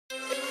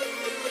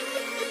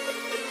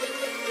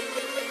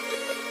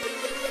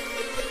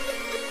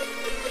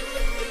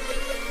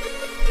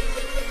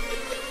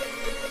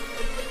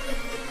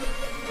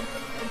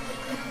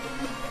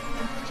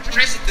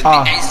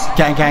Gang,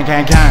 gang,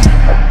 gang, gang.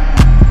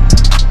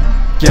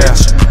 Yeah,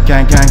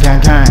 gang, gang,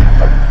 gang, gang.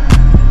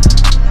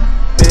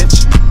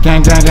 Bitch,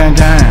 gang, gang, gang,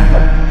 gang.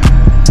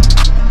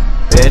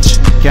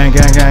 Bitch, gang,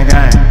 gang, gang,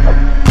 gang.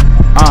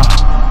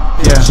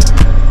 Yeah,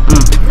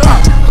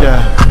 yeah.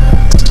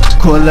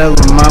 Coolin'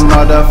 with my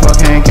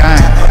motherfucking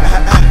gang.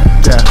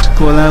 Yeah,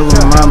 coolin'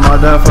 with my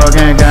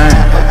motherfucking gang.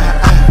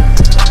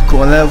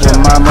 Coolin' with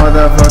my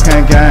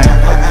motherfucking gang.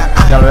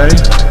 Y'all ready?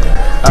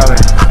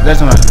 Alright,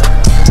 listen up.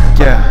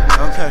 Yeah.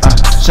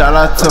 Shout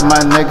out to my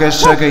nigga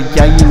Sugar.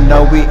 Yeah, you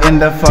know we in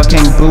the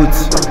fucking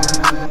boots.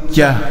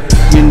 Yeah,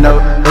 you know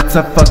it's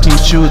a fucking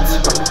shoot.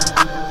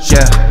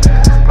 Yeah,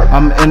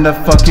 I'm in the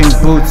fucking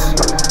boots.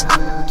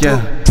 Yeah,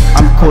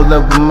 I'm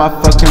coolin' with my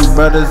fucking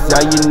brothers.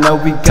 Yeah, you know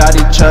we got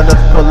each other.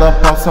 Pull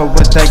up also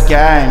with the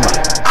gang.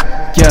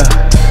 Yeah,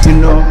 you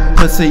know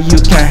pussy you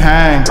can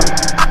hang.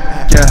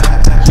 Yeah,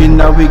 you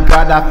know we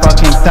got that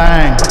fucking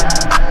thing.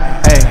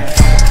 Hey,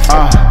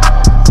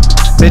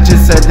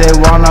 bitches said they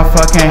wanna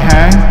fucking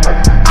hang.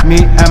 Me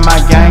and my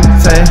gang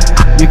say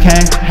you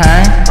can't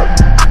hang.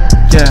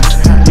 Yeah,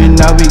 you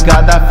know we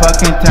got that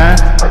fucking thing.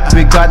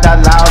 We got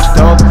that loud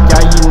dope.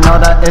 Yeah, you know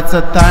that it's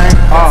a thing.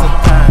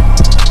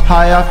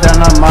 High off than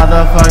a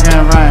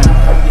motherfucking rain.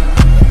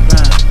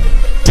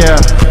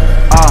 Yeah,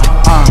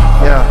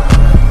 yeah,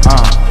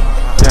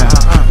 yeah.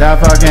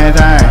 That fucking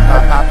thing.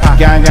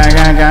 Gang, gang,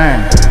 gang,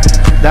 gang.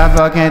 That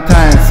fucking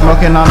thing.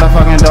 Smoking on the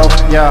fucking dope.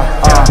 Yeah,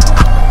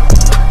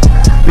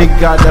 we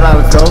got that lot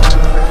of dope.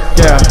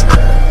 Yeah,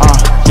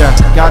 yeah.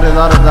 Got a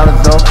lot of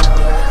dope.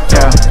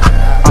 Yeah,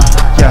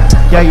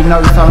 yeah, you know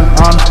it's on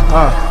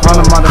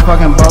the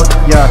motherfucking boat.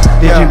 Yeah,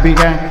 DG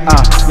gang.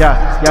 Yeah,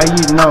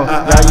 you know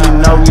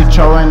we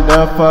throwing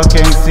the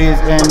fucking C's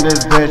in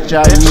this bitch.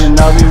 Yeah, you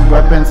know we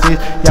reppin'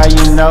 C's. Yeah,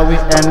 you know we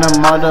in the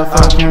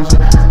motherfucking.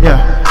 Yeah,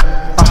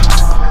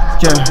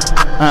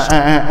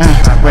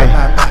 wait,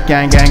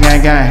 gang, gang,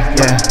 gang, gang.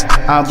 Yeah,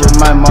 I'm with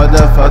my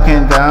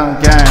motherfucking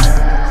down gang.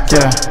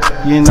 Yeah,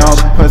 you know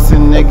pussy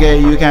nigga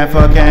you can't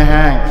fucking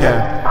hang.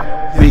 Yeah,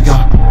 we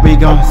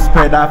gon'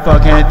 spread that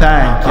fucking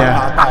thing.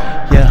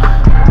 Yeah,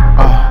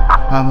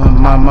 I'm with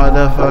my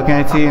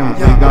motherfucking team.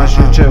 We gon'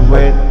 shoot your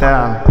way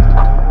down.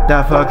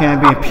 That fucking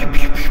beam.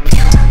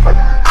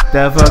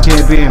 That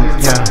fucking beam.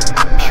 Yeah.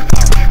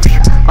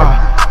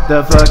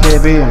 The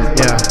fucking beam.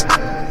 Yeah.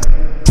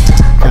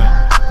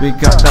 We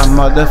got that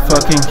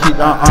motherfucking heat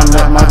on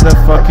the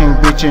motherfucking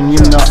bitch, and you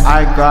know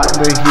I got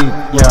the heat.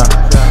 Yeah.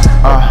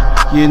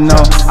 You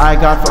know I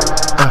got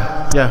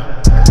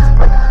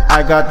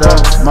I got the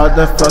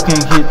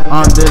motherfucking heat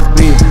on this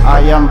beat.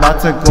 I am about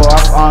to go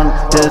off on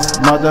this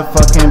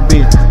motherfucking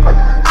beat.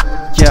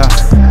 Yeah,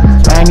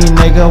 any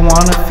nigga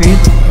wanna feed?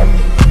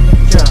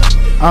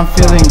 I'm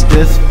feeling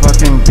this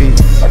fucking beat.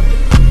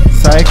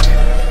 Psych,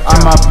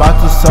 I'm about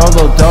to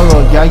solo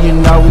dolo. Yeah, you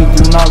know we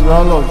do not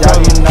rolo. Yeah,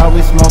 you know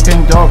we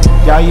smoking dope.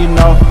 Yeah, you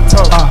know,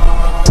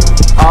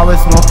 always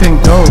smoking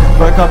dope.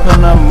 Wake up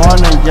in the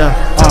morning, yeah,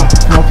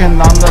 smoking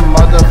on the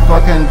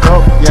motherfucking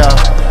dope. Yeah,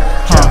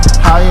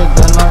 higher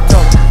than a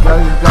coke. Yeah,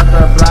 you got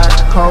the black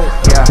coat.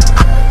 Yeah,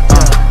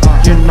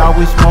 you know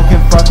we smoking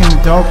fucking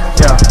dope.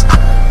 Yeah.